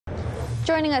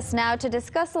Joining us now to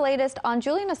discuss the latest on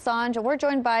Julian Assange, we're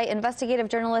joined by investigative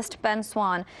journalist Ben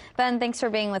Swann. Ben, thanks for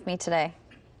being with me today.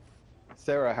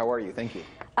 Sarah, how are you? Thank you.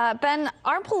 Ben,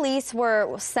 our police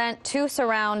were sent to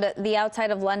surround the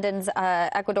outside of London's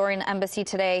Ecuadorian embassy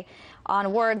today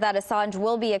on word that Assange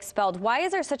will be expelled. Why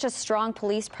is there such a strong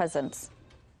police presence?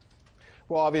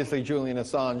 Well, obviously, Julian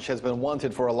Assange has been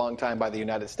wanted for a long time by the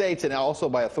United States and also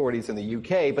by authorities in the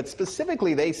UK. But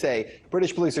specifically, they say,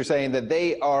 British police are saying that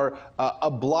they are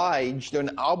obliged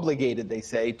and obligated, they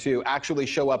say, to actually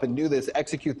show up and do this,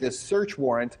 execute this search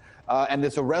warrant and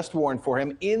this arrest warrant for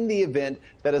him in the event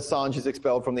that Assange is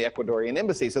expelled from the Ecuadorian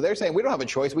embassy. So they're saying we don't have a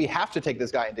choice. We have to take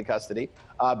this guy into custody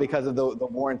because of the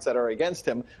warrants that are against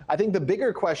him. I think the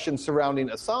bigger question surrounding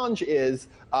Assange is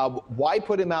why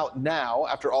put him out now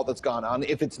after all that's gone on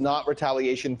if it's not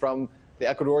retaliation from the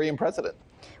Ecuadorian president?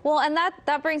 Well, and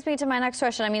that brings me to my next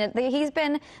question. I mean, he's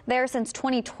been there since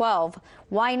 2012.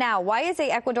 Why now? Why is the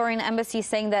Ecuadorian embassy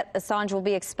saying that Assange will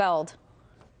be expelled?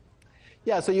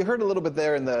 Yeah, so you heard a little bit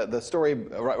there in the story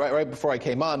right before I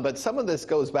came on, but some of this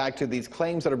goes back to these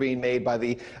claims that are being made by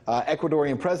the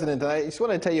Ecuadorian president. And I just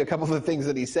want to tell you a couple of the things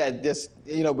that he said. Just,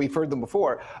 you know, we've heard them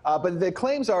before. But the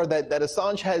claims are that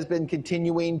Assange has been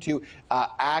continuing to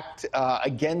act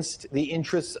against the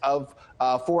interests of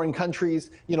foreign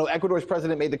countries. You know, Ecuador's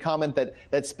president made the comment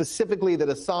that specifically that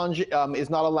Assange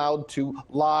is not allowed to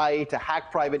lie, to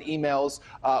hack private emails,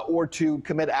 or to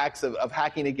commit acts of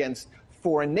hacking against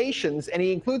foreign nations, and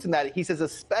he includes in that, he says,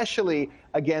 especially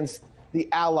against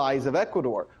the allies of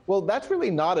Ecuador. Well, that's really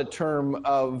not a term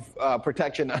of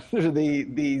protection under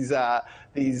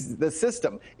the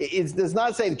system. It does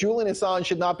not say Julian Assange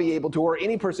should not be able to, or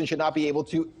any person should not be able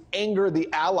to anger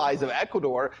the allies of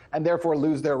Ecuador and therefore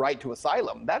lose their right to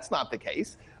asylum. That's not the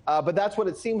case. But that's what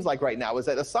it seems like right now, is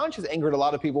that Assange has angered a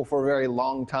lot of people for a very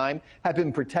long time, have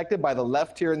been protected by the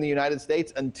left here in the United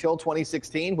States until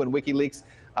 2016 when WikiLeaks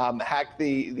hacked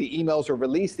the emails, or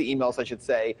released the emails, I should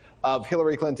say, of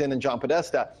Hillary Clinton and John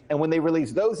Podesta. And when they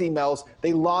released those emails,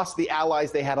 they lost the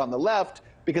allies they had on the left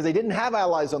because they didn't have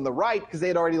allies on the right because they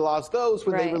had already lost those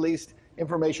when they released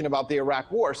information about the Iraq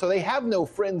war. So they have no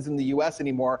friends in the U.S.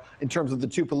 anymore in terms of the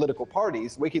two political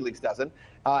parties. WikiLeaks doesn't.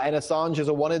 And Assange is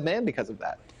a wanted man because of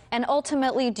that. And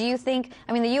ultimately, do you think,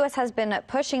 I mean, the U.S. has been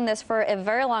pushing this for a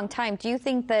very long time. Do you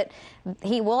think that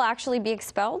he will actually be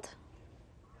expelled?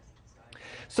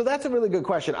 So that's a really good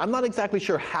question. I'm not exactly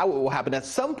sure how it will happen. At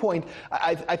some point,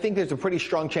 I think there's a pretty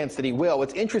strong chance that he will.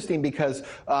 It's interesting because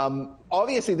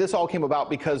obviously this all came about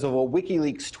because of a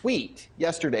WikiLeaks tweet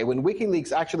yesterday, when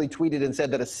WikiLeaks actually tweeted and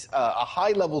said that a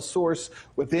high-level source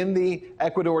within the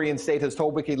Ecuadorian state has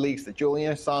told WikiLeaks that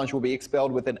Julian Assange will be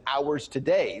expelled within hours to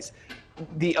days.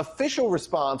 The official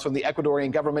response from the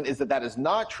Ecuadorian government is that that is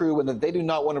not true and that they do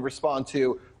not want to respond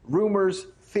to rumors,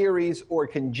 theories, or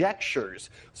conjectures.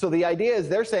 So the idea is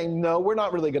they're saying, no, we're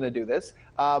not really going to do this.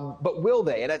 But will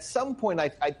they? And at some point, I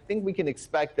think we can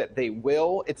expect that they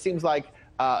will. It seems like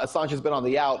Assange has been on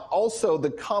the out. Also,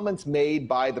 the comments made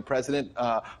by the president,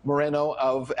 Moreno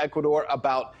of Ecuador,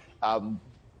 about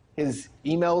his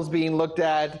emails being looked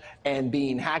at and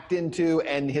being hacked into,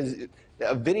 and his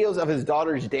videos of his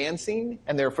daughters dancing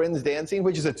and their friends dancing,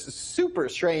 which is a super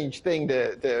strange thing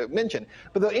to mention.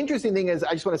 But the interesting thing is,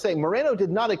 I just want to say, Moreno did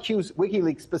not accuse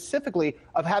WikiLeaks specifically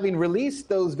of having released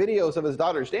those videos of his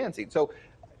daughters dancing. So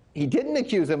he didn't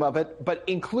accuse him of it, but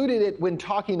included it when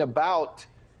talking about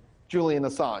Julian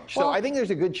Assange. So I think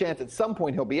there's a good chance at some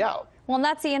point he'll be out. Well, and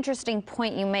that's the interesting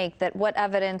point you make, that what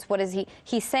evidence, what is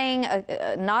he's saying,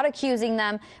 not accusing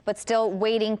them, but still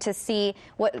waiting to see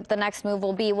what the next move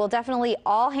will be. Well, definitely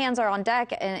all hands are on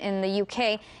deck in the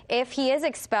UK. If he is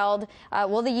expelled,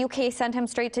 will the UK send him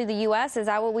straight to the US? Is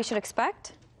that what we should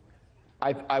expect?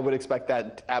 I would expect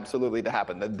that absolutely to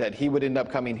happen, that he would end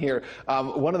up coming here.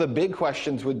 One of the big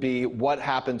questions would be what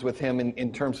happens with him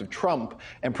in terms of Trump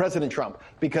and President Trump,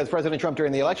 because President Trump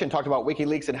during the election talked about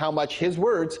WikiLeaks and how much, his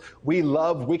words, we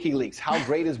love WikiLeaks. How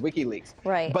great is WikiLeaks?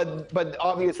 Right. But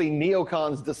obviously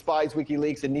neocons despise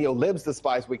WikiLeaks and neo-libs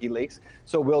despise WikiLeaks.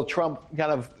 So will Trump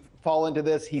kind of fall into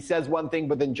this? He says one thing,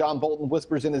 but then John Bolton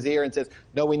whispers in his ear and says,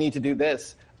 no, we need to do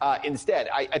this. Instead,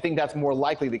 I think that's more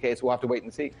likely the case. We'll have to wait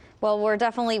and see. Well, we're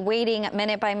definitely waiting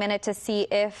minute by minute to see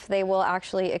if they will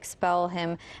actually expel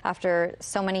him after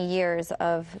so many years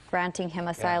of granting him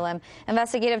asylum.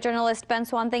 Investigative journalist Ben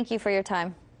Swann, thank you for your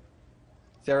time.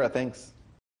 Sarah, thanks.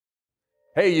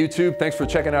 Hey YouTube, thanks for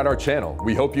checking out our channel.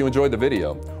 We hope you enjoyed the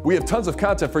video. We have tons of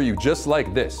content for you just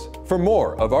like this. For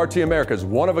more of RT America's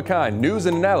one-of-a-kind news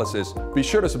and analysis, be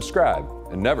sure to subscribe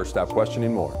and never stop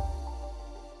questioning more.